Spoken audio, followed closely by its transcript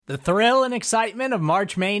The thrill and excitement of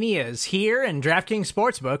March Mania is here, and DraftKings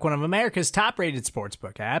Sportsbook, one of America's top-rated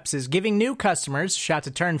sportsbook apps, is giving new customers a shot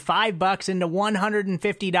to turn $5 into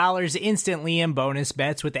 $150 instantly in bonus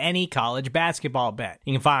bets with any college basketball bet.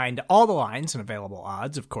 You can find all the lines and available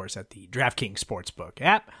odds, of course, at the DraftKings Sportsbook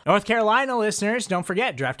app. North Carolina listeners, don't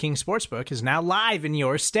forget, DraftKings Sportsbook is now live in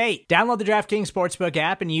your state. Download the DraftKings Sportsbook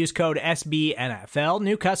app and use code SBNFL.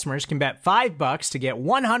 New customers can bet $5 to get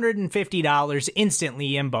 $150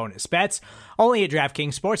 instantly in bonus bets, only at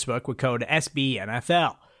DraftKings Sportsbook with code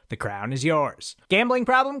SBNFL. The crown is yours. Gambling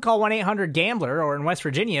problem? Call 1-800-GAMBLER, or in West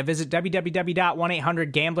Virginia, visit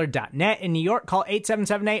www.1800gambler.net. In New York, call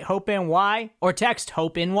 877-8-HOPE-NY or text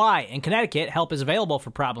HOPE-NY. In Connecticut, help is available for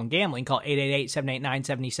problem gambling. Call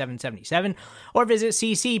 888-789-7777 or visit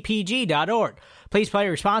ccpg.org. Please play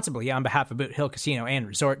responsibly on behalf of Boot Hill Casino and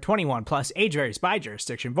Resort. 21 plus, age varies by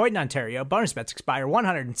jurisdiction. Void in Ontario. Bonus bets expire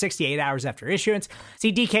 168 hours after issuance.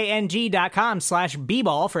 See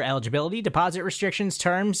dkng.com/bball for eligibility, deposit restrictions,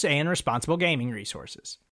 terms, and responsible gaming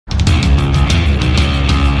resources.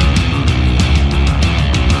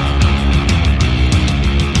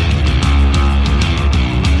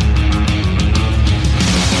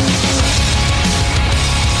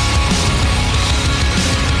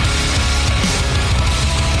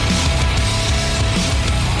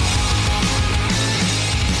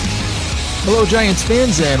 Hello, Giants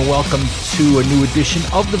fans, and welcome to a new edition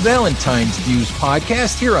of the Valentine's Views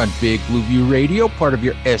podcast here on Big Blue View Radio, part of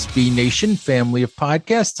your SB Nation family of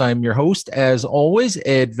podcasts. I'm your host, as always,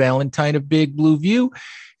 Ed Valentine of Big Blue View,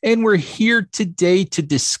 and we're here today to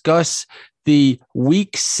discuss the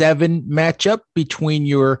Week 7 matchup between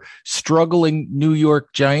your struggling New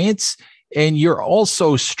York Giants and your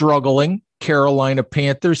also struggling Carolina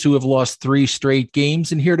Panthers, who have lost 3 straight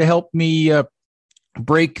games. And here to help me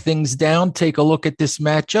break things down, take a look at this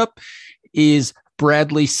matchup, is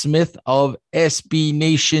Bradley Smith of SB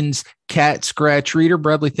Nation's Cat Scratch Reader.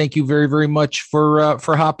 Bradley, thank you very, very much for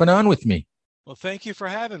hopping on with me. Well, thank you for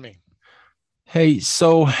having me. Hey,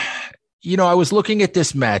 so, I was looking at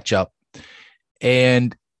this matchup,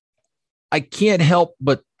 and I can't help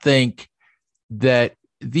but think that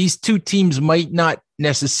these two teams might not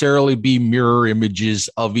necessarily be mirror images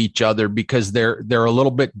of each other, because they're a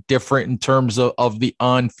little bit different in terms of the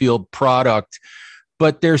on-field product.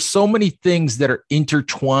 But there's so many things that are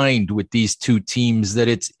intertwined with these two teams that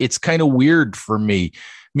it's kind of weird for me.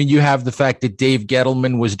 I mean, you have the fact that Dave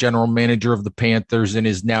Gettleman was general manager of the Panthers and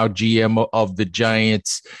is now GM of the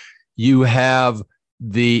Giants. You have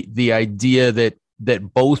the idea that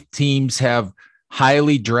both teams have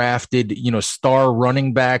highly drafted, star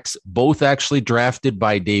running backs, both actually drafted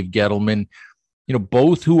by Dave Gettleman,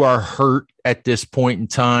 both who are hurt at this point in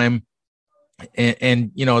time.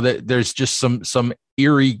 And there's just some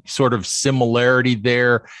eerie sort of similarity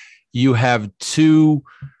there. You have two,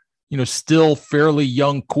 still fairly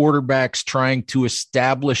young quarterbacks trying to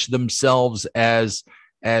establish themselves as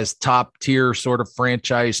top tier sort of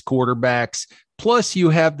franchise quarterbacks. Plus, you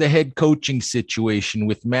have the head coaching situation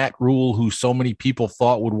with Matt Rule, who so many people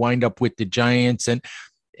thought would wind up with the Giants,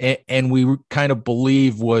 and we kind of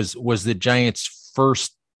believe was the Giants'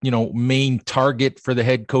 first, main target for the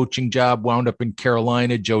head coaching job. Wound up in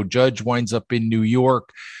Carolina. Joe Judge winds up in New York.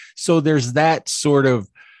 So there's that sort of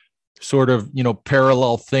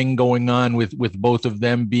parallel thing going on with both of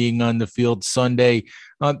them being on the field Sunday.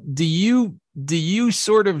 Do you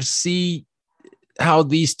sort of see how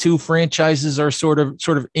these two franchises are sort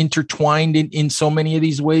of intertwined in so many of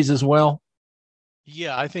these ways as well?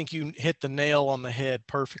 Yeah, I think you hit the nail on the head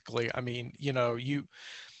perfectly. I mean,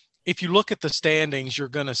 if you look at the standings, you're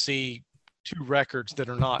going to see two records that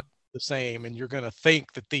are not the same, and you're going to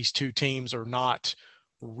think that these two teams are not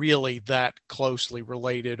really that closely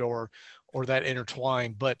related or that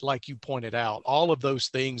intertwined. But like you pointed out, all of those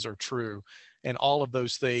things are true. And all of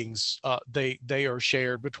those things, they are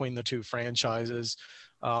shared between the two franchises,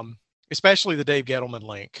 especially the Dave Gettleman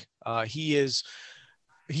link. He's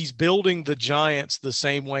building the Giants the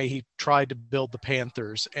same way he tried to build the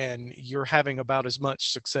Panthers, and you're having about as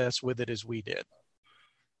much success with it as we did.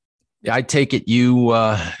 I take it you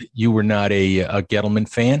were not a Gettleman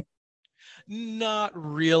fan? Not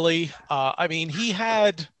really. I mean,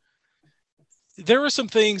 there were some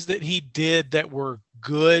things that he did that were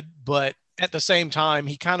good, but at the same time,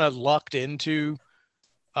 he kind of lucked into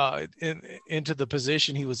the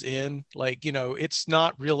position he was in. Like, it's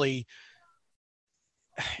not really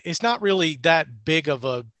that big of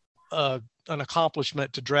an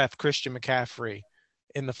accomplishment to draft Christian McCaffrey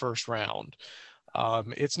in the first round.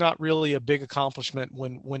 It's not really a big accomplishment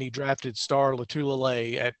when he drafted Star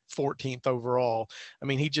Lotulelei at 14th overall. I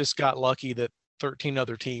mean, he just got lucky that 13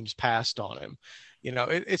 other teams passed on him.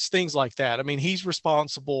 It's things like that. I mean, he's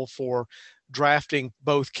responsible for drafting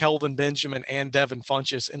both Kelvin Benjamin and Devin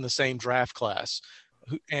Funchess in the same draft class.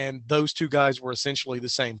 And those two guys were essentially the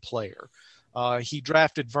same player. He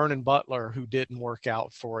drafted Vernon Butler, who didn't work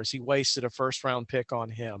out for us. He wasted a first-round pick on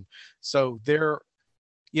him. So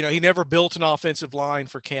he never built an offensive line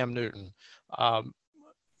for Cam Newton.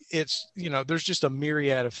 There's just a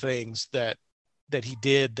myriad of things that he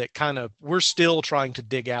did that kind of we're still trying to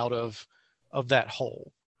dig out of that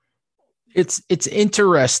hole. It's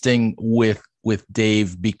interesting with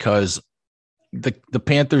Dave because the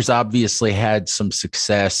Panthers obviously had some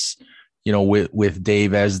success, with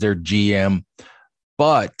Dave as their GM,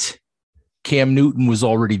 but Cam Newton was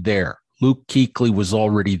already there. Luke Kuechly was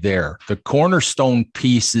already there. The cornerstone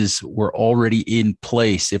pieces were already in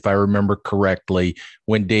place, if I remember correctly,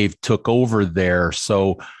 when Dave took over there.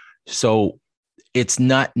 So it's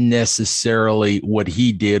not necessarily what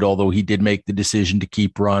he did, although he did make the decision to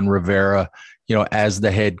keep Ron Rivera, as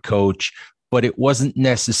the head coach. But it wasn't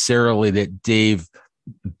necessarily that Dave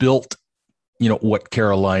built, what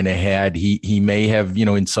Carolina had. He may have,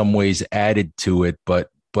 in some ways added to it,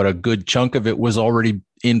 but a good chunk of it was already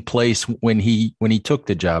in place when he took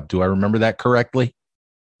the job. Do I remember that correctly?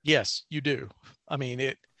 Yes, you do. I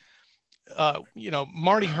mean,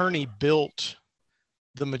 Marty Herney built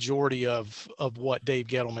the majority of what Dave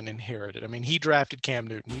Gettleman inherited. I mean, he drafted Cam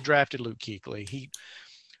Newton. He drafted Luke Kuechly.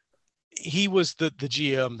 He was the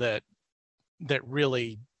GM that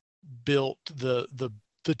really built the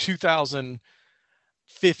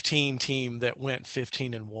 2015 team that went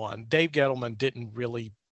 15-1. Dave Gettleman didn't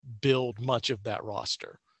really build much of that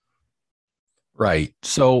roster. Right.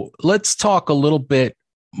 So let's talk a little bit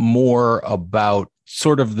more about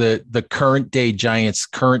sort of the current day Giants,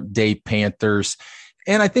 current day Panthers.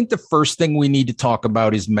 And I think the first thing we need to talk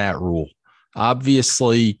about is Matt Rhule.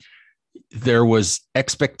 Obviously, there was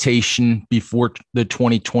expectation before the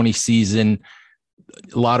 2020 season.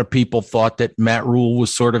 A lot of people thought that Matt Rhule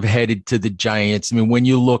was sort of headed to the Giants. I mean, when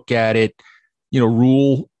you look at it,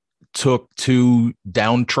 Rhule took two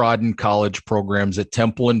downtrodden college programs at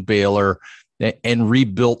Temple and Baylor and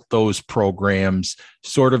rebuilt those programs,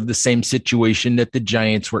 sort of the same situation that the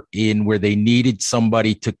Giants were in, where they needed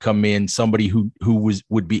somebody to come in, somebody who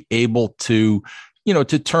would be able to,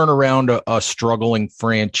 to turn around a struggling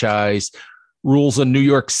franchise. Rhule's a New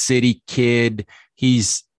York City kid.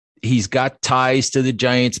 He's got ties to the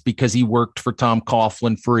Giants because he worked for Tom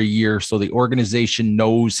Coughlin for a year, so the organization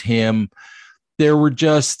knows him. There were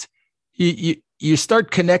just you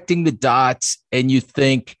start connecting the dots, and you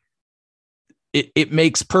think it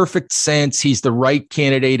makes perfect sense. He's the right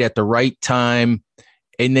candidate at the right time.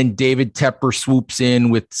 And then David Tepper swoops in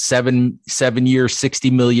with 7-year,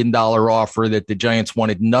 $60 million offer that the Giants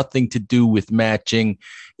wanted nothing to do with matching.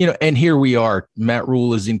 And here we are. Matt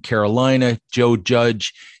Rhule is in Carolina. Joe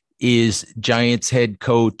Judge is Giants head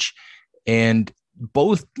coach. And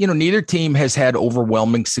both, neither team has had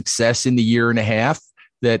overwhelming success in the year and a half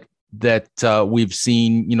that we've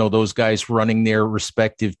seen, those guys running their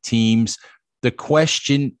respective teams. The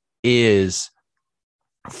question is,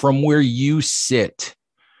 from where you sit,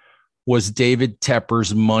 was David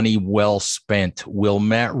Tepper's money well spent? Will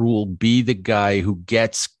Matt Rhule be the guy who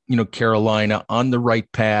gets, Carolina on the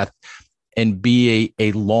right path and be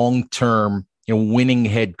a long-term, winning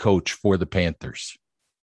head coach for the Panthers?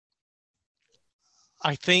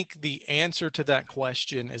 I think the answer to that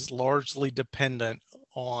question is largely dependent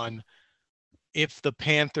on if the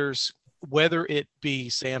Panthers, whether it be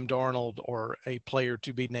Sam Darnold or a player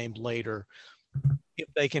to be named later, if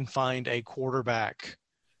they can find a quarterback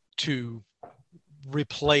to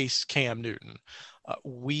replace Cam Newton.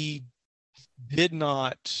 We did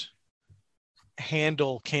not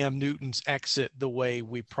handle Cam Newton's exit the way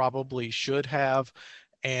we probably should have.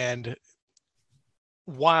 And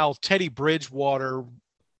while Teddy Bridgewater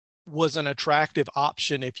was an attractive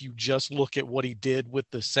option if you just look at what he did with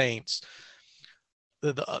the Saints,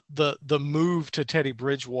 the move to Teddy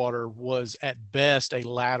Bridgewater was at best a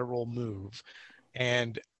lateral move.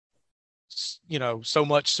 And so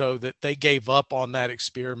much so that they gave up on that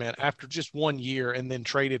experiment after just 1 year and then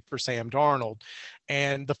traded for Sam Darnold.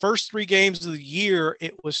 And the first 3 games of the year,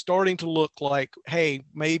 it was starting to look like, hey,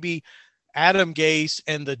 maybe Adam Gase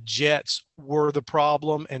and the Jets were the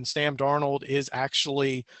problem, and Sam Darnold is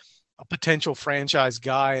actually a potential franchise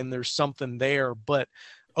guy, and there's something there. But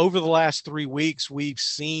over the last 3 weeks, we've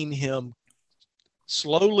seen him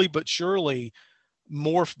slowly but surely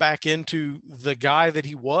morph back into the guy that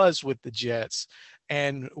he was with the Jets.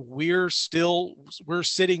 And we're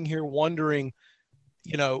sitting here wondering,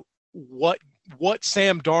 what what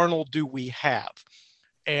Sam Darnold do we have?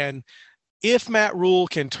 And if Matt Rule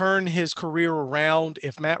can turn his career around,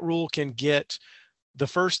 if Matt Rule can get the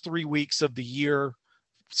first 3 weeks of the year,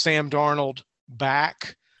 Sam Darnold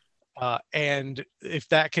back, and if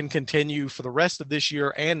that can continue for the rest of this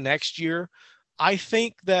year and next year, I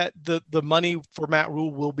think that the money for Matt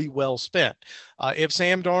Rule will be well spent. If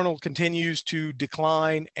Sam Darnold continues to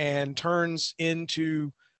decline and turns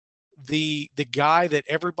into the guy that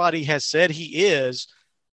everybody has said he is,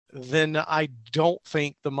 then I don't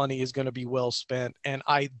think the money is going to be well spent. And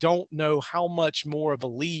I don't know how much more of a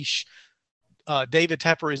leash David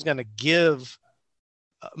Tepper is going to give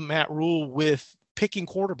Matt Rule with picking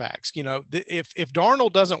quarterbacks. You know, if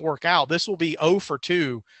Darnold doesn't work out, this will be 0 for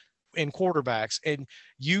 2 in quarterbacks, and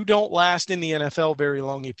you don't last in the NFL very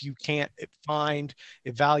long if you can't find,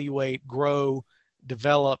 evaluate, grow,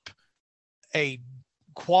 develop a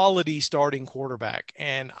quality starting quarterback.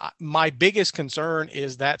 And my biggest concern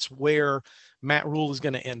is that's where Matt Rule is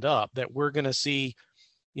going to end up, that we're going to see,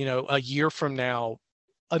 you know, a year from now,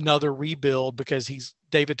 another rebuild, because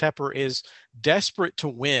David Tepper is desperate to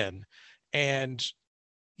win. And,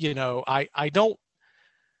 you know, I don't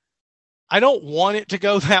want it to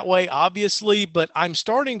go that way, obviously, but I'm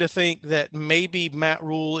starting to think that maybe Matt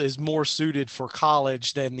Rule is more suited for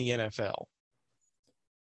college than the NFL.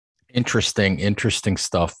 Interesting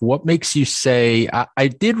stuff. What makes you say, I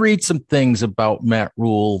did read some things about Matt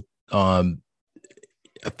Rule. I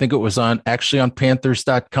think it was actually on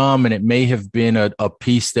Panthers.com, and it may have been a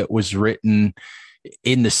piece that was written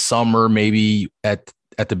in the summer, maybe at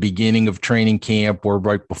the beginning of training camp or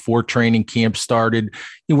right before training camp started,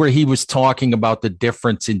 where he was talking about the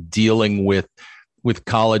difference in dealing with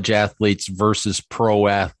college athletes versus pro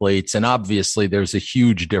athletes. And obviously there's a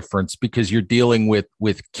huge difference because you're dealing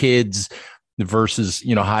with kids versus,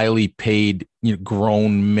 you know, highly paid, you know,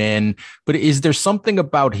 grown men. But is there something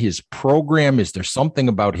about his program? Is there something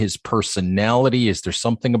about his personality? Is there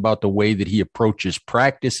something about the way that he approaches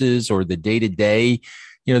practices or the day-to-day,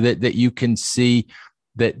 you know, that you can see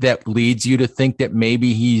that leads you to think that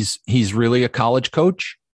maybe he's really a college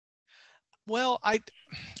coach? Well, I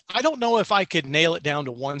don't know if I could nail it down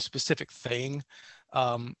to one specific thing.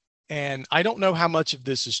 And I don't know how much of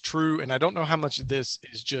this is true. And I don't know how much of this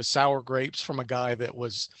is just sour grapes from a guy that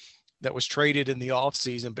was traded in the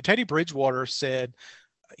offseason. But Teddy Bridgewater said,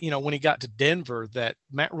 you know, when he got to Denver, that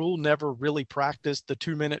Matt Rule never really practiced the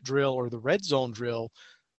 2-minute drill or the red zone drill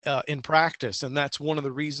in practice. And that's one of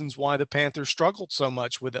the reasons why the Panthers struggled so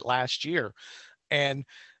much with it last year. And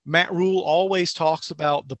Matt Rule always talks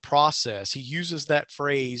about the process. He uses that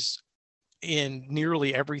phrase in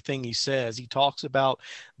nearly everything he says. He talks about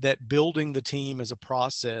that building the team as a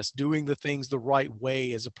process, doing the things the right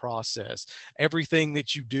way as a process, everything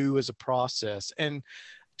that you do as a process. And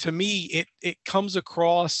to me, it comes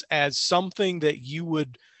across as something that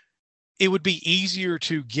it would be easier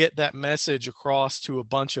to get that message across to a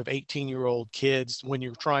bunch of 18-year-old kids when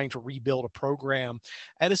you're trying to rebuild a program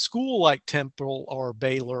at a school like Temple or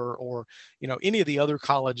Baylor or, you know, any of the other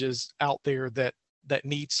colleges out there that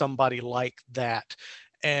need somebody like that.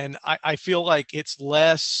 And I feel like it's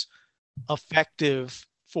less effective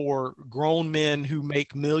for grown men who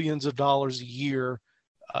make millions of dollars a year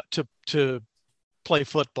to play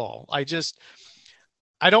football. I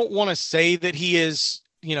don't want to say that he is,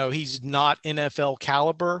 you know, he's not NFL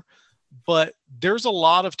caliber, but there's a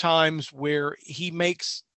lot of times where he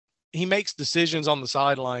makes decisions on the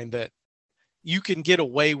sideline that you can get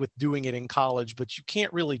away with doing it in college, but you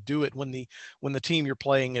can't really do it when the team you're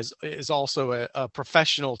playing is also a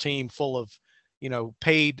professional team full of, you know,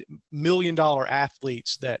 paid $1 million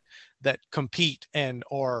athletes that compete and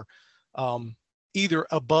are either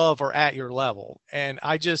above or at your level. And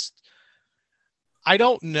I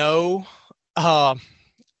don't know.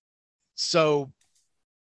 So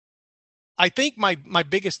I think my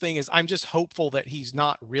biggest thing is I'm just hopeful that he's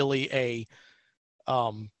not really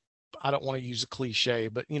I don't want to use a cliche,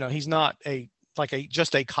 but, you know, he's not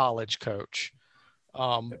just a college coach,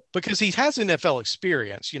 because he has NFL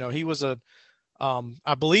experience. You know, he was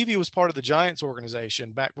I believe he was part of the Giants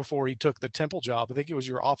organization back before he took the Temple job. I think he was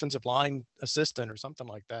your offensive line assistant or something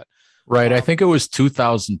like that. Right. I think it was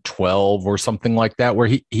 2012 or something like that, where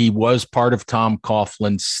he was part of Tom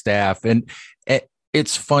Coughlin's staff. And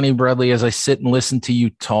it's funny, Bradley, as I sit and listen to you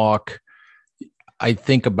talk, I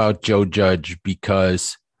think about Joe Judge,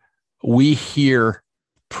 because we hear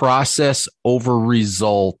process over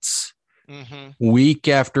results week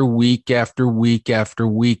after week after week after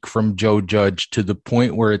week from Joe Judge, to the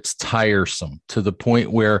point where it's tiresome, to the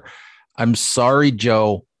point where, I'm sorry,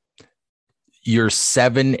 Joe, you're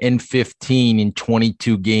 7-15 in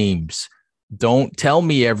 22 games. Don't tell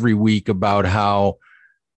me every week about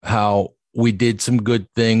how we did some good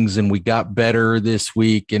things and we got better this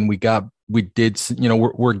week and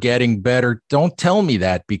we're getting better. Don't tell me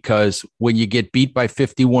that, because when you get beat by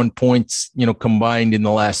 51 points, combined in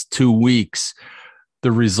the last 2 weeks,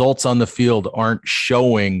 the results on the field aren't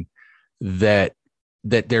showing that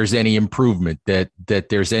there's any improvement, that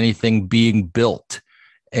there's anything being built.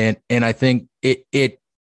 And I think it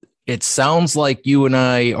sounds like you and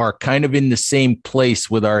I are kind of in the same place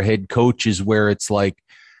with our head coaches, where it's like,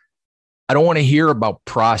 I don't want to hear about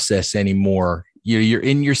process anymore. You're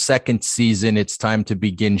in your second season. It's time to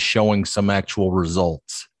begin showing some actual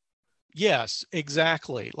results. Yes,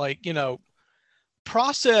 exactly. Like,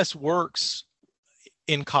 process works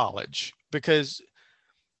in college, because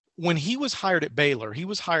when he was hired at Baylor, he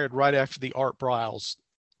was hired right after the Art Briles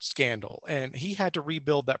scandal, and he had to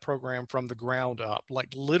rebuild that program from the ground up,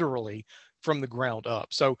 like literally from the ground up.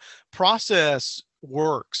 So process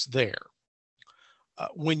works there.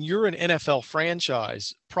 When you're an NFL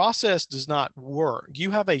franchise, process does not work. You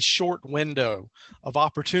have a short window of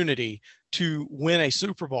opportunity to win a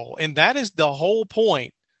Super Bowl, and that is the whole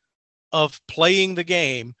point of playing the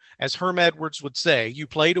game. As Herm Edwards would say, you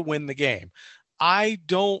play to win the game. I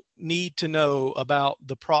don't need to know about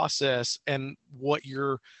the process and what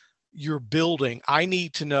you're building. I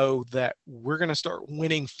need to know that we're going to start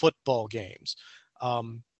winning football games.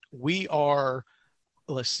 We are,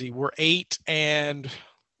 we're 8-14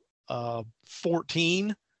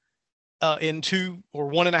 in 2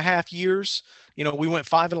 or 1.5 years. We went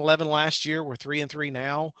 5-11 last year. We're 3-3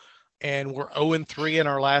 now, and we're 0-3 in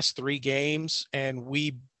our last 3 games. And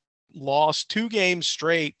we lost 2 games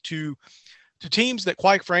straight to teams that,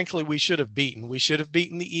 quite frankly, we should have beaten. We should have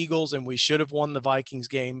beaten the Eagles, and we should have won the Vikings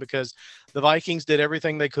game, because the Vikings did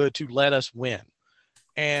everything they could to let us win.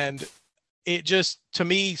 And it just, to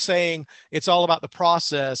me, saying it's all about the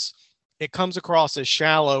process, it comes across as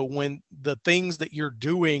shallow when the things that you're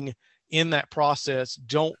doing in that process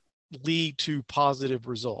don't lead to positive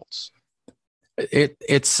results.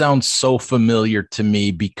 It sounds so familiar to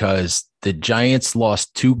me, because the Giants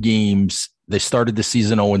lost 2 games. They started the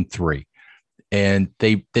season 0-3. And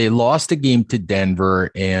they lost a game to Denver,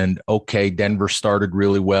 and Denver started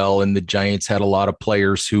really well, and the Giants had a lot of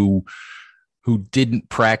players who didn't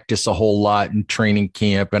practice a whole lot in training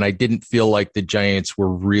camp, and I didn't feel like the Giants were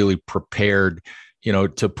really prepared,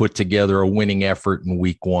 to put together a winning effort in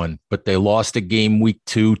week 1. But they lost a game week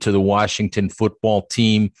 2 to the Washington football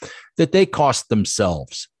team that they cost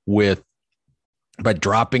themselves by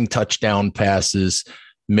dropping touchdown passes,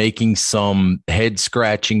 making some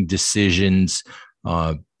head-scratching decisions,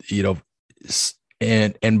 and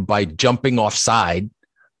by jumping offside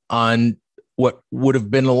on what would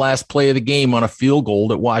have been the last play of the game on a field goal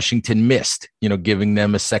that Washington missed, giving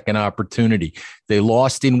them a second opportunity. They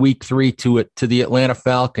lost in week 3 to the Atlanta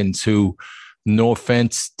Falcons, who, no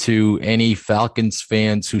offense to any Falcons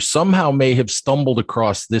fans who somehow may have stumbled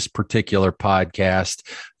across this particular podcast,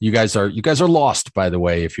 you guys are lost, by the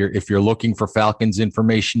way. If you're looking for Falcons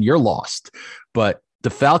information, you're lost. But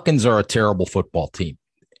the Falcons are a terrible football team,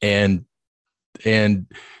 and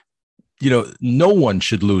no one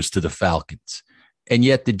should lose to the Falcons. And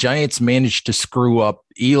yet the Giants managed to screw up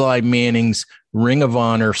Eli Manning's Ring of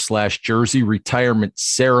Honor / jersey retirement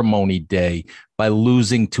ceremony day by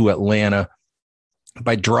losing to Atlanta,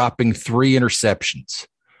 by dropping 3 interceptions.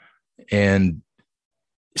 And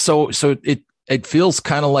so it feels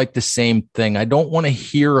kind of like the same thing. I don't want to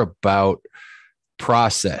hear about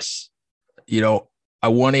process. I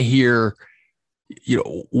want to hear,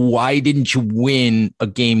 why didn't you win a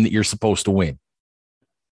game that you're supposed to win?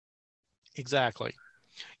 Exactly.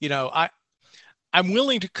 I'm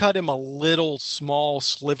willing to cut him a little small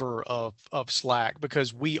sliver of slack,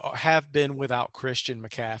 because we have been without Christian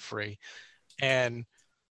McCaffrey. And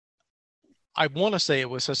I want to say it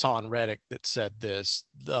was Hassan Reddick that said this.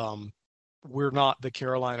 We're not the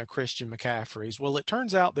Carolina Christian McCaffreys. Well, it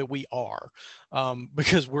turns out that we are,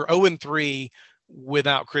 because we're 0-3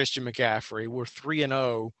 without Christian McCaffrey. We're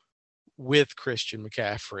 3-0 with Christian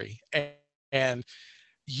McCaffrey. And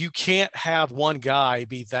you can't have one guy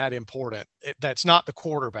be that important. That's not the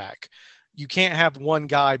quarterback. You can't have one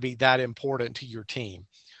guy be that important to your team.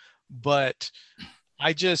 But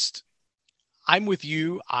I'm with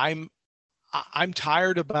you. I'm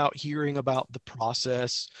tired about hearing about the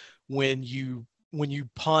process when you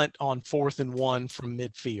punt on 4th and 1 from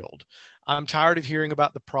midfield. I'm tired of hearing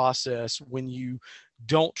about the process when you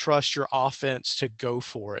don't trust your offense to go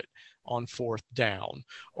for it on 4th down,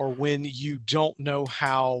 or when you don't know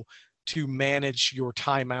how to manage your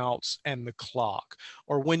timeouts and the clock,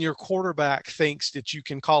 or when your quarterback thinks that you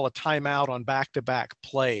can call a timeout on back-to-back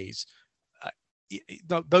plays.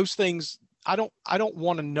 Those things, I don't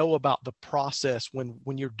want to know about the process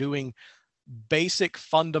when you're doing basic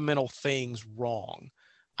fundamental things wrong.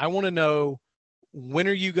 I want to know, when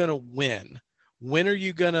are you going to win? When are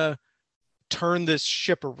you going to turn this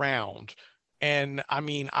ship around? And I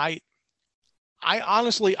mean, I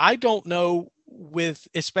honestly, I don't know, with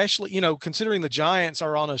especially, considering the Giants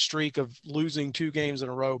are on a streak of losing 2 games in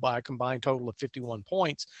a row by a combined total of 51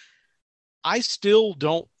 points. I still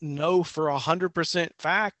don't know for 100%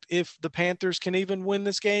 fact if the Panthers can even win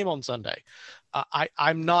this game on Sunday.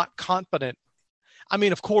 I'm not confident. I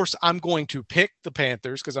mean, of course, I'm going to pick the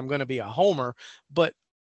Panthers because I'm going to be a homer, but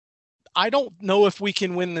I don't know if we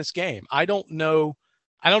can win this game. I don't know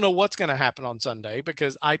what's going to happen on Sunday,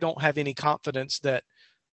 because I don't have any confidence that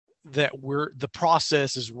the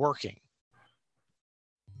process is working.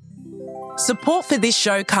 Support for this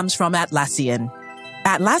show comes from Atlassian.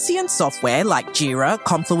 Atlassian software like Jira,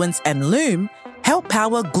 Confluence, and Loom help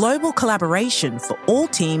power global collaboration for all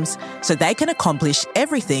teams so they can accomplish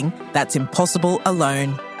everything that's impossible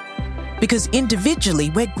alone. Because individually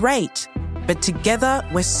we're great, but together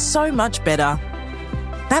we're so much better.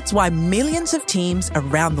 That's why millions of teams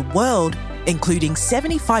around the world, including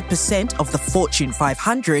 75% of the Fortune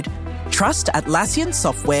 500, trust Atlassian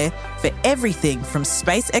software for everything from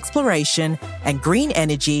space exploration and green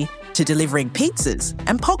energy to delivering pizzas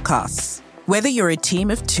and podcasts. Whether you're a team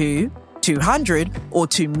of 2, 200, or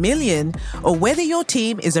 2 million, or whether your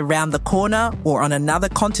team is around the corner or on another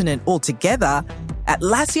continent altogether,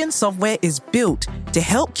 Atlassian software is built to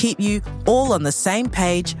help keep you all on the same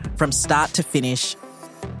page from start to finish.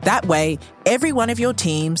 That way, every one of your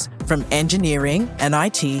teams, from engineering and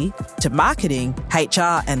IT to marketing,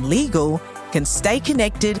 HR, and legal, can stay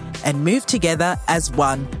connected and move together as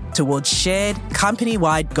one towards shared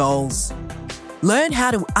company-wide goals. Learn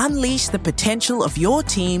how to unleash the potential of your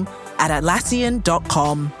team at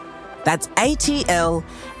Atlassian.com. That's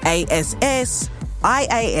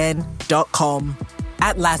Atlassian.com.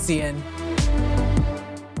 Atlassian.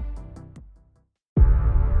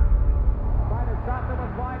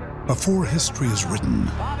 Before history is written,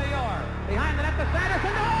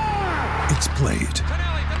 it's played.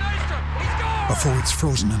 Before it's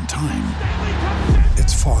frozen in time,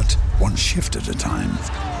 it's fought one shift at a time.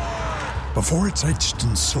 Before it's etched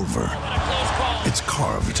in silver, it's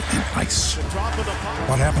carved in ice.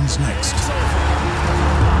 What happens next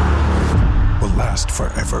will last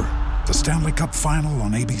forever. The Stanley Cup Final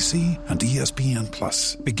on ABC and ESPN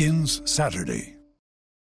Plus begins Saturday.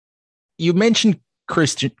 You mentioned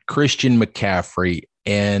Christian McCaffrey,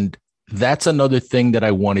 and that's another thing that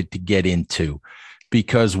I wanted to get into,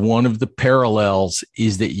 because one of the parallels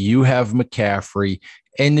is that you have McCaffrey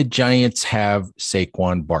and the Giants have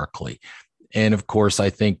Saquon Barkley. And of course, I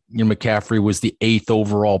think McCaffrey was the 8th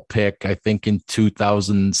overall pick, I think, in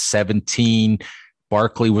 2017.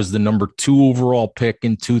 Barkley was the number 2 overall pick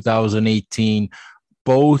in 2018.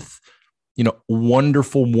 Both,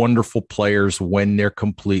 wonderful, wonderful players when they're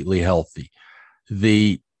completely healthy.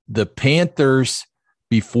 The Panthers,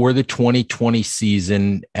 before the 2020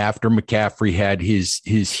 season, after McCaffrey had his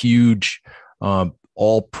huge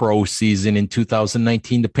all-pro season in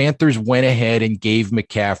 2019, the Panthers went ahead and gave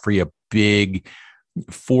McCaffrey a big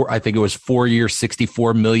 4-year,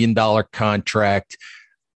 $64 million contract.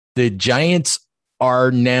 The Giants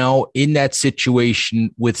are now in that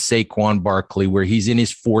situation with Saquon Barkley, where he's in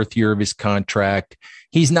his 4th year of his contract.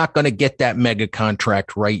 He's not going to get that mega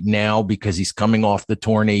contract right now because he's coming off the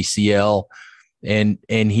torn ACL, and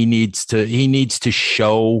he needs to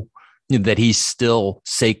show that he's still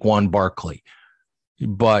Saquon Barkley.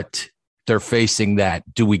 But they're facing that.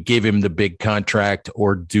 Do we give him the big contract,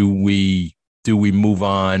 or do we move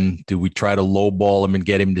on? Do we try to lowball him and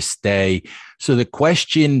get him to stay? So the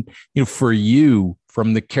question, for you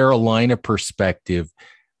from the Carolina perspective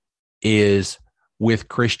is, with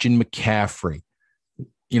Christian McCaffrey,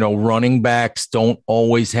 running backs don't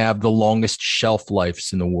always have the longest shelf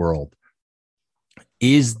lives in the world.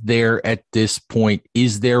 Is there, at this point,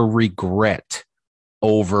 regret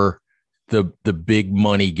over the big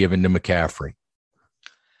money given to McCaffrey?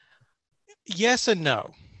 Yes and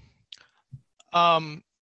no.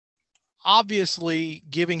 Obviously,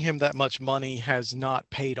 giving him that much money has not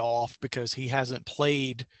paid off because he hasn't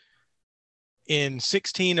played in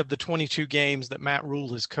 16 of the 22 games that Matt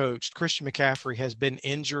Rule has coached. Christian McCaffrey has been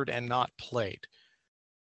injured and not played.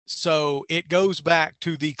 So it goes back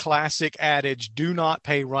to the classic adage, do not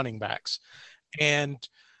pay running backs. And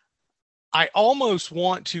I almost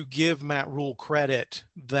want to give Matt Rule credit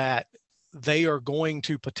that they are going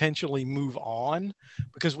to potentially move on,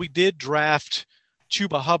 because we did draft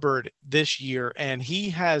Chuba Hubbard this year, and he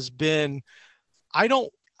has been, I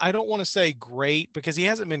don't want to say great, because he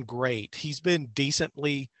hasn't been great. He's been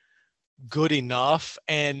decently good enough,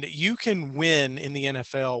 and you can win in the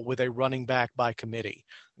NFL with a running back by committee.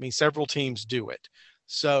 I mean, several teams do it.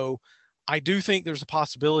 So I do think there's a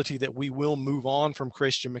possibility that we will move on from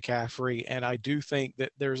Christian McCaffrey, and I do think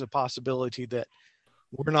that there's a possibility that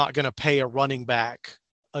we're not going to pay a running back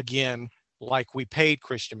again like we paid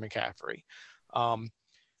Christian McCaffrey.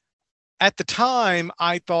 At the time,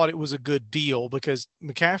 I thought it was a good deal because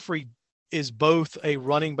McCaffrey is both a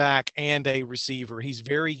running back and a receiver. He's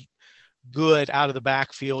very good out of the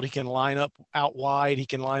backfield. He can line up out wide. He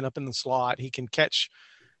can line up in the slot. He can catch,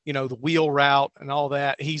 the wheel route and all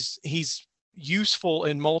that. He's useful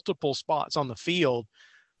in multiple spots on the field,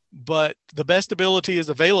 but the best ability is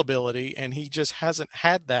availability, and he just hasn't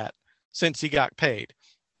had that since he got paid.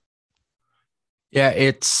 Yeah,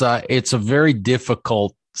 it's a very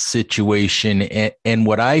difficult situation, and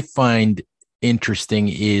what I find interesting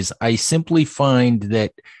is I simply find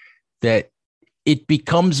that it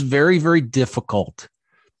becomes very, very difficult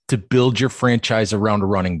to build your franchise around a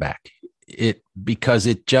running back. Because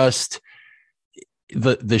it just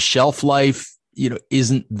the shelf life,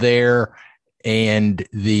 isn't there, and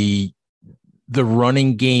the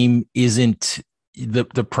running game isn't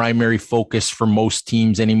the primary focus for most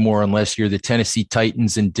teams anymore, unless you're the Tennessee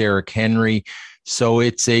Titans and Derrick Henry. So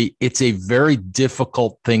it's a very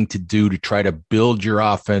difficult thing to do, to try to build your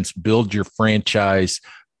offense, build your franchise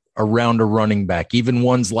around a running back, even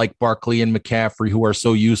ones like Barkley and McCaffrey, who are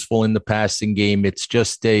so useful in the passing game. It's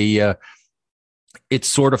just it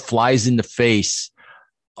sort of flies in the face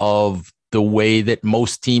of the way that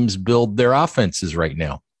most teams build their offenses right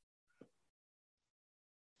now.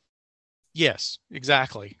 Yes,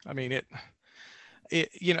 exactly. I mean,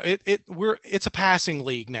 it's a passing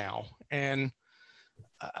league now. And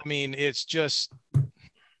I mean, it's just,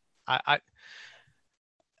 I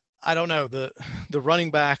don't know. The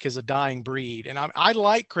running back is a dying breed, and I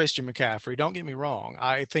like Christian McCaffrey. Don't get me wrong.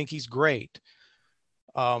 I think he's great.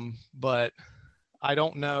 But I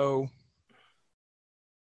don't know.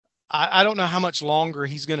 I don't know how much longer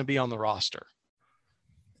he's going to be on the roster.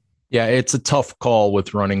 Yeah, it's a tough call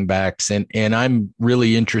with running backs, and I'm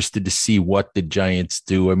really interested to see what the Giants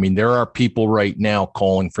do. I mean, there are people right now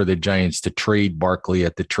calling for the Giants to trade Barkley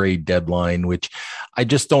at the trade deadline, which I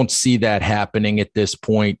just don't see that happening at this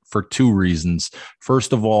point for two reasons.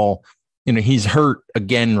 First of all, he's hurt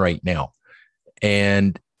again right now,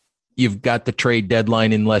 and you've got the trade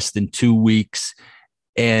deadline in less than 2 weeks.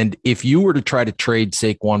 And if you were to try to trade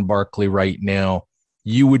Saquon Barkley right now,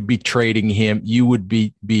 you would be trading him. You would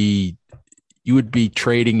be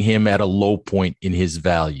trading him at a low point in his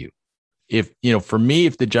value. For me,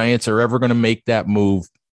 if the Giants are ever going to make that move,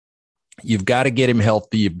 you've got to get him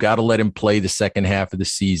healthy. You've got to let him play the second half of the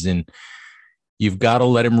season. You've got to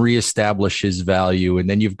let him reestablish his value. And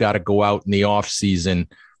then you've got to go out in the offseason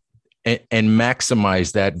and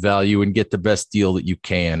maximize that value and get the best deal that you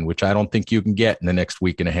can, which I don't think you can get in the next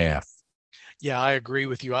week and a half. Yeah, I agree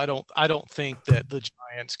with you. I don't think that the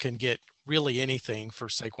Giants can get really anything for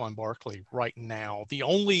Saquon Barkley right now. The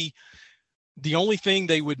only thing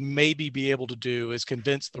they would maybe be able to do is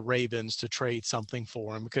convince the Ravens to trade something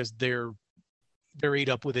for him, because they're eat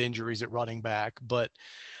up with injuries at running back. But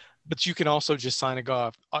you can also just sign a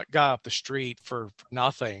guy off the street for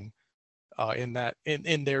nothing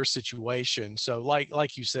in their situation. So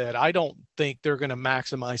like you said, I don't think they're going to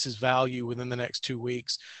maximize his value within the next 2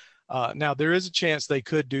 weeks. Now there is a chance they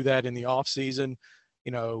could do that in the off season,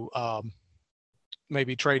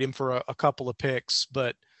 maybe trade him for a couple of picks,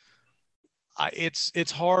 but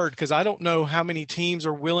it's hard because I don't know how many teams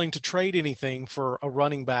are willing to trade anything for a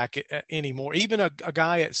running back anymore, even a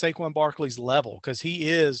guy at Saquon Barkley's level, because he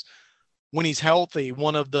is, when he's healthy,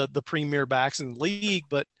 one of the premier backs in the league.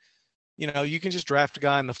 But you can just draft a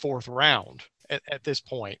guy in the 4th round at this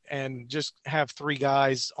point and just have 3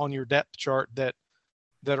 guys on your depth chart that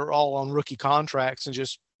are all on rookie contracts, and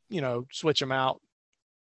just, switch them out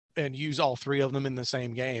and use all 3 of them in the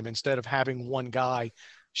same game instead of having one guy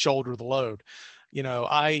shoulder the load.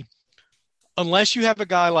 Unless you have a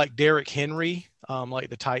guy like Derrick Henry, like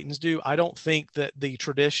the Titans do, I don't think that the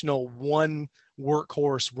traditional one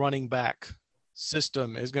workhorse running back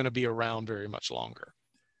system is going to be around very much longer.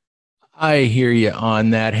 I hear you on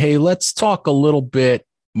that. Hey, let's talk a little bit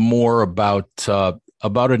more about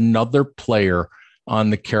another player on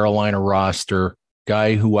the Carolina roster,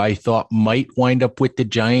 guy who I thought might wind up with the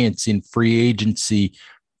Giants in free agency,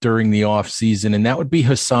 during the offseason, and that would be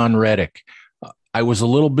Hassan Reddick. I was a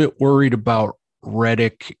little bit worried about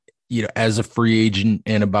Reddick, as a free agent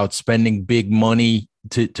and about spending big money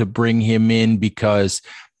to bring him in, because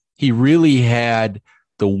he really had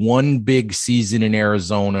the one big season in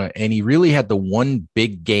Arizona, and he really had the one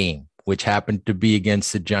big game, which happened to be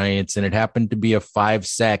against the Giants, and it happened to be a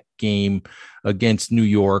 5-sack game against New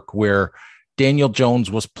York, where Daniel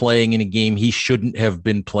Jones was playing in a game he shouldn't have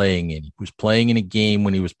been playing in. He was playing in a game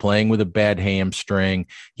when he was playing with a bad hamstring.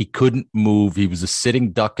 He couldn't move. He was a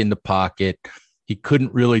sitting duck in the pocket. He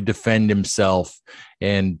couldn't really defend himself,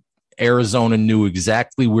 and Arizona knew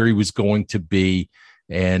exactly where he was going to be.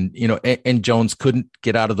 And, and Jones couldn't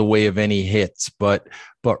get out of the way of any hits, but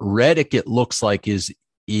Reddick, it looks like,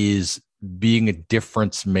 is being a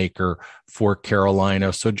difference maker for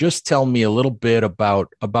Carolina. So just tell me a little bit about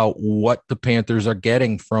what the Panthers are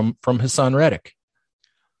getting from Hassan Reddick.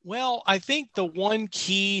 Well, I think the one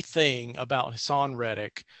key thing about Hassan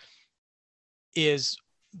Reddick is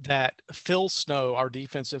that Phil Snow, our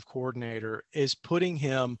defensive coordinator, is putting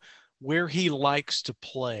him where he likes to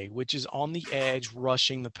play, which is on the edge,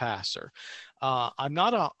 rushing the passer. I'm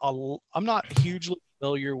not hugely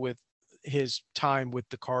familiar with his time with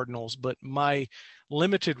the Cardinals, but my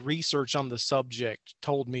limited research on the subject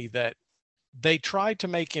told me that they tried to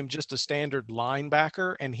make him just a standard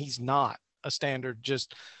linebacker, and he's not a standard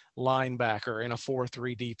just linebacker in a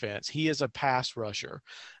 4-3 defense. He is a pass rusher,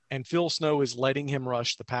 and Phil Snow is letting him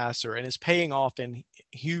rush the passer, and is paying off in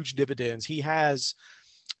huge dividends. He has,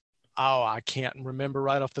 I can't remember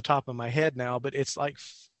right off the top of my head now, but it's like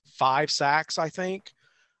 5 sacks, I think.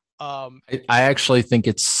 I actually think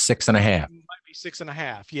it's 6.5. It might be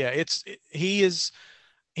 6.5. Yeah,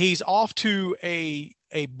 he's off to a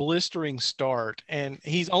blistering start, and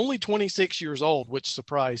he's only 26 years old, which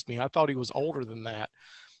surprised me. I thought he was older than that.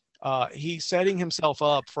 He's setting himself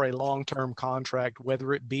up for a long-term contract,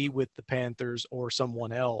 whether it be with the Panthers or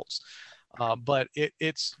someone else. But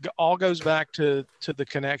it's all goes back to the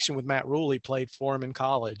connection with Matt Rule. He played for him in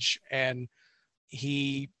college, and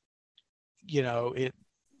he,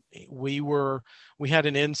 we had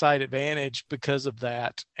an inside advantage because of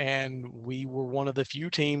that, and we were one of the few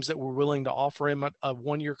teams that were willing to offer him a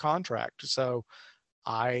 1-year contract. So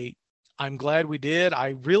I'm glad we did.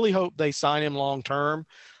 I really hope they sign him long term.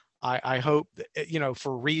 I hope that,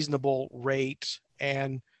 for reasonable rate,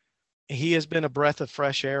 and he has been a breath of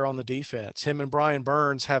fresh air on the defense. Him and Brian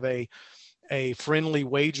Burns have a friendly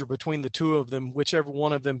wager between the two of them. Whichever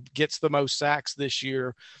one of them gets the most sacks this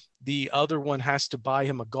year, the other one has to buy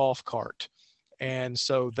him a golf cart. And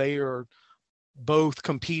so they are both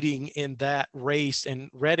competing in that race,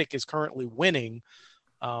 and Reddick is currently winning.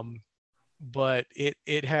 But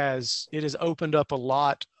it has opened up a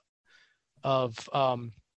lot of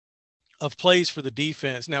plays for the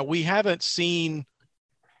defense. Now, we haven't seen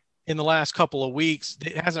in the last couple of weeks,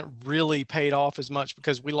 it hasn't really paid off as much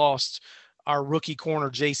because we lost our rookie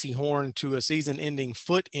corner, J.C. Horn, to a season-ending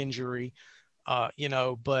foot injury.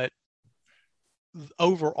 But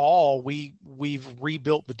overall, we've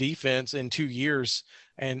rebuilt the defense in 2 years,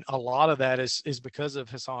 and a lot of that is because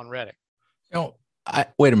of Hassan Reddick.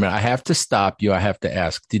 Wait a minute. I have to stop you. I have to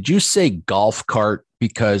ask, did you say golf cart?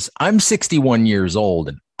 Because I'm 61 years old,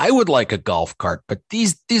 and I would like a golf cart, but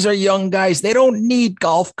these are young guys. They don't need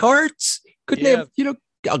golf carts. Couldn't they have,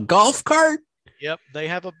 a golf cart? Yep. They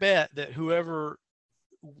have a bet that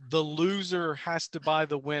the loser has to buy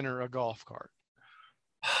the winner a golf cart.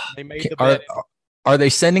 They made the bet. Are they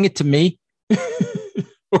sending it to me?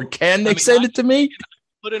 Or can they send it to me?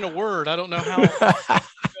 Put in a word. I don't know how to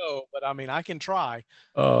go, but I can try.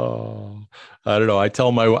 Oh, I don't know. I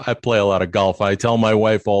play a lot of golf. I tell my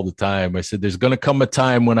wife all the time, I said, there's going to come a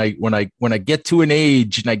time when I get to an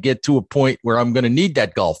age and I get to a point where I'm going to need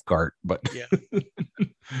that golf cart, but yeah.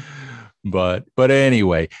 But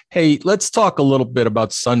anyway, hey, let's talk a little bit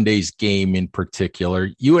about Sunday's game in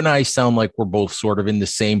particular. You and I sound like we're both sort of in the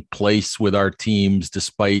same place with our teams,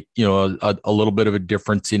 despite, a little bit of a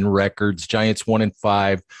difference in records. Giants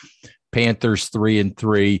 1-5, Panthers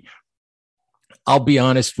 3-3. I'll be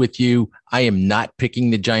honest with you. I am not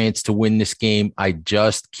picking the Giants to win this game. I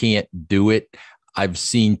just can't do it. I've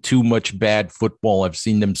seen too much bad football. I've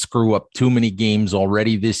seen them screw up too many games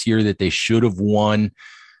already this year that they should have won.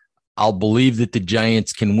 I'll believe that the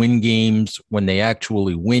Giants can win games when they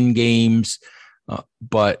actually win games.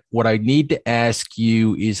 But what I need to ask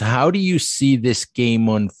you is, how do you see this game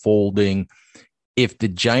unfolding? If the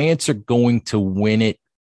Giants are going to win it,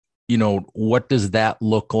 what does that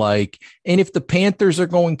look like? And if the Panthers are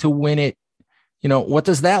going to win it, what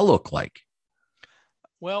does that look like?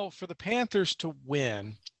 Well, for the Panthers to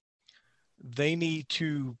win, they need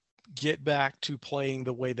to get back to playing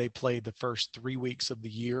the way they played the first 3 weeks of the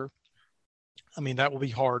year. I mean, that will be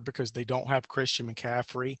hard because they don't have Christian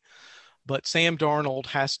McCaffrey, but Sam Darnold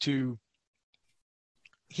has to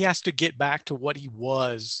get back to what he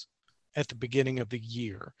was at the beginning of the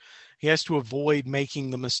year. He has to avoid making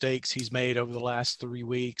the mistakes he's made over the last 3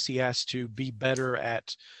 weeks. He has to be better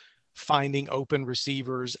at finding open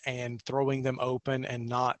receivers and throwing them open and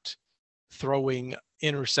not throwing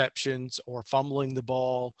interceptions or fumbling the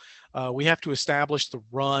ball. We have to establish the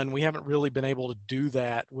run. We haven't really been able to do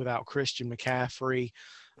that without Christian McCaffrey.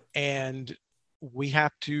 And we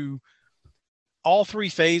have to, all three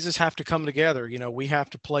phases have to come together. You know, we have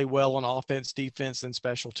to play well on offense, defense, and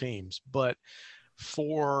special teams. But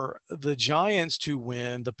for the Giants to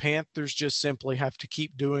win, the Panthers just simply have to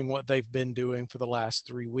keep doing what they've been doing for the last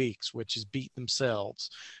 3 weeks, which is beat themselves,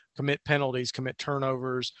 commit penalties, commit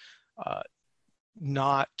turnovers,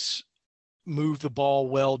 not move the ball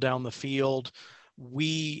well down the field.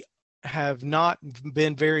 We have not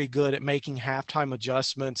been very good at making halftime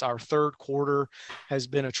adjustments. Our third quarter has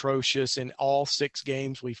been atrocious in all 6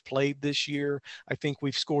 games we've played this year. I think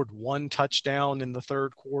we've scored 1 touchdown in the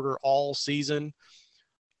third quarter all season.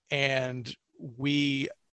 And we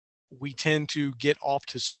tend to get off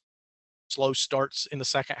to slow starts in the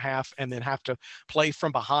second half and then have to play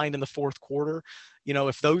from behind in the fourth quarter. You know,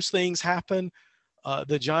 if those things happen,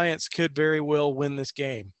 the Giants could very well win this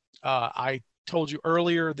game. I told you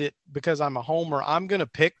earlier that because I'm a homer, I'm going to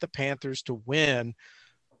pick the Panthers to win,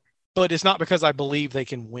 but it's not because I believe they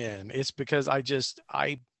can win. It's because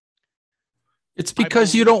it's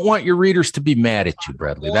because you don't want your readers to be mad at you,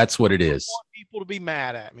 Bradley. That's what it is. I want people to be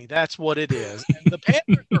mad at me. That's what it is. And the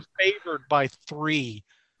Panthers are favored by 3.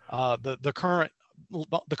 The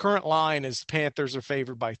current line is Panthers are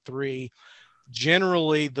favored by 3.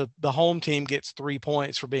 Generally, the home team gets 3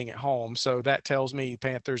 points for being at home. So that tells me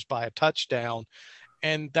Panthers by a touchdown.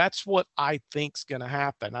 And that's what I think is going to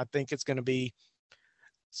happen. I think it's going to be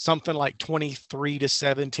something like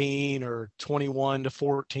 23-17 or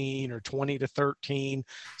 21-14 or 20-13,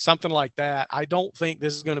 something like that. I don't think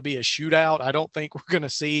this is going to be a shootout. I don't think we're going to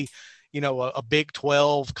see, you know, a Big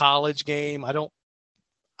 12 college game. I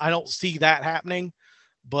don't see that happening,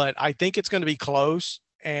 but I think it's going to be close,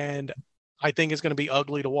 and I think it's going to be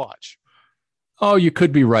ugly to watch. Oh, you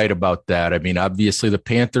could be right about that. I mean, obviously the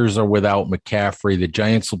Panthers are without McCaffrey. The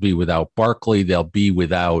Giants will be without Barkley. They'll be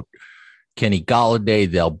without Kenny Golladay.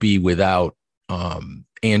 They'll be without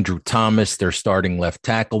Andrew Thomas, their starting left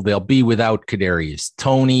tackle. They'll be without Kadarius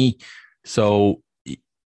Toney. So,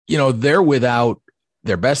 you know, they're without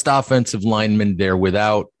their best offensive lineman. They're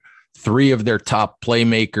without 3 of their top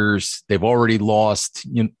playmakers. They've already lost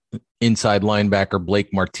inside linebacker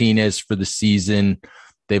Blake Martinez for the season.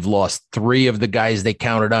 They've lost 3 of the guys they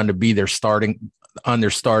counted on to be their starting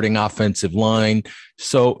offensive line.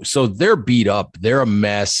 So they're beat up. They're a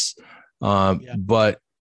mess. But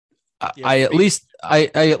I at least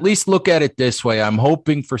look at it this way. I'm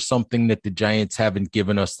hoping for something that the Giants haven't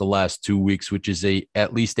given us the last 2 weeks, which is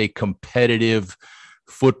at least a competitive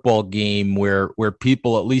football game where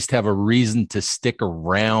people at least have a reason to stick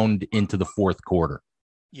around into the fourth quarter.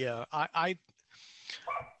 Yeah, I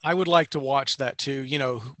would like to watch that too, you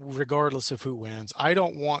know, regardless of who wins. I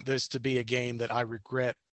don't want this to be a game that I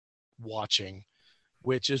regret watching,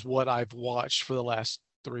 which is what I've watched for the last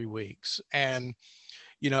 3 weeks. And,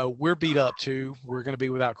 you know, we're beat up too. We're going to be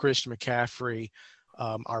without Christian McCaffrey.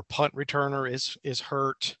 Our punt returner is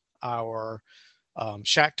hurt. Our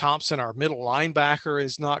Shaq Thompson, our middle linebacker,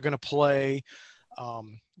 is not going to play.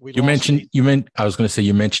 You mentioned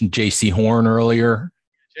J.C. Horn earlier.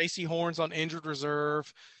 J.C. Horn's on injured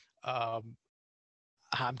reserve.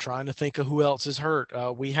 I'm trying to think of who else is hurt.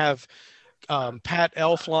 We have Pat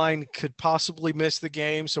Elflein could possibly miss the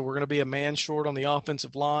game, so we're going to be a man short on the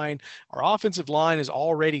offensive line. Our offensive line is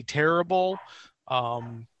already terrible.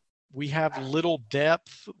 We have little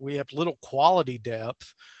depth. We have little quality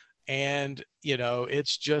depth. And, you know,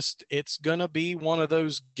 it's going to be one of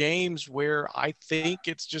those games where I think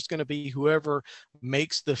it's just going to be whoever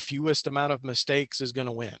makes the fewest amount of mistakes is going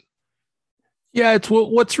to win. Yeah, it's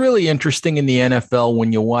what's really interesting in the NFL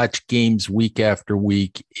when you watch games week after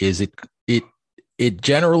week is it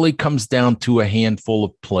generally comes down to a handful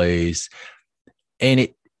of plays, and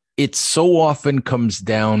it so often comes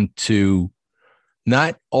down to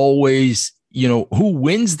not always, you know, who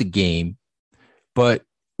wins the game, but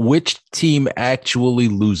which team actually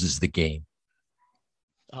loses the game.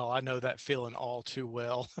 Oh, I know that feeling all too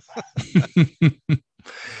well.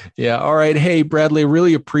 Yeah. All right. Hey, Bradley,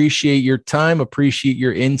 really appreciate your time. Appreciate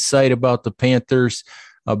your insight about the Panthers.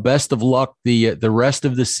 Best of luck the rest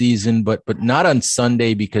of the season, but not on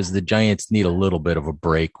Sunday, because the Giants need a little bit of a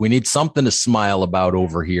break. We need something to smile about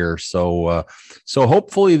over here. So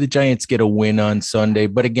hopefully the Giants get a win on Sunday.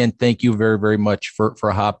 But again, thank you very, very much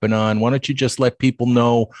for hopping on. Why don't you just let people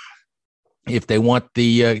know if they want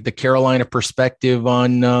the Carolina perspective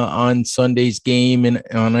on Sunday's game and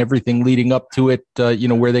on everything leading up to it,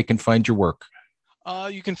 where they can find your work.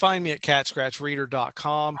 You can find me at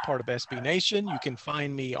catscratchreader.com, part of SB Nation. You can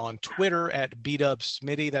find me on Twitter at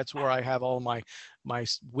BDubSmitty. That's where I have all my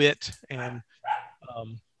wit and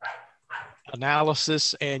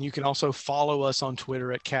analysis. And you can also follow us on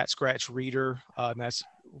Twitter at catscratchreader. And that's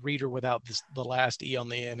reader without the last E on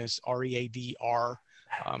the end is READR,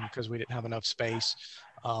 because we didn't have enough space.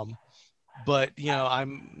 But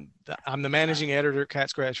I'm the managing editor at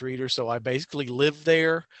Cat Scratch Reader, so I basically live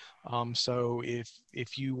there. So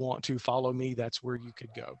if you want to follow me, that's where you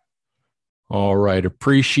could go. All right.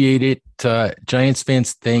 Appreciate it. Giants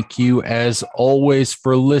fans, thank you as always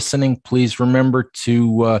for listening. Please remember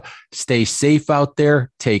to stay safe out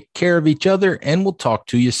there, take care of each other, and we'll talk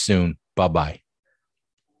to you soon. Bye-bye.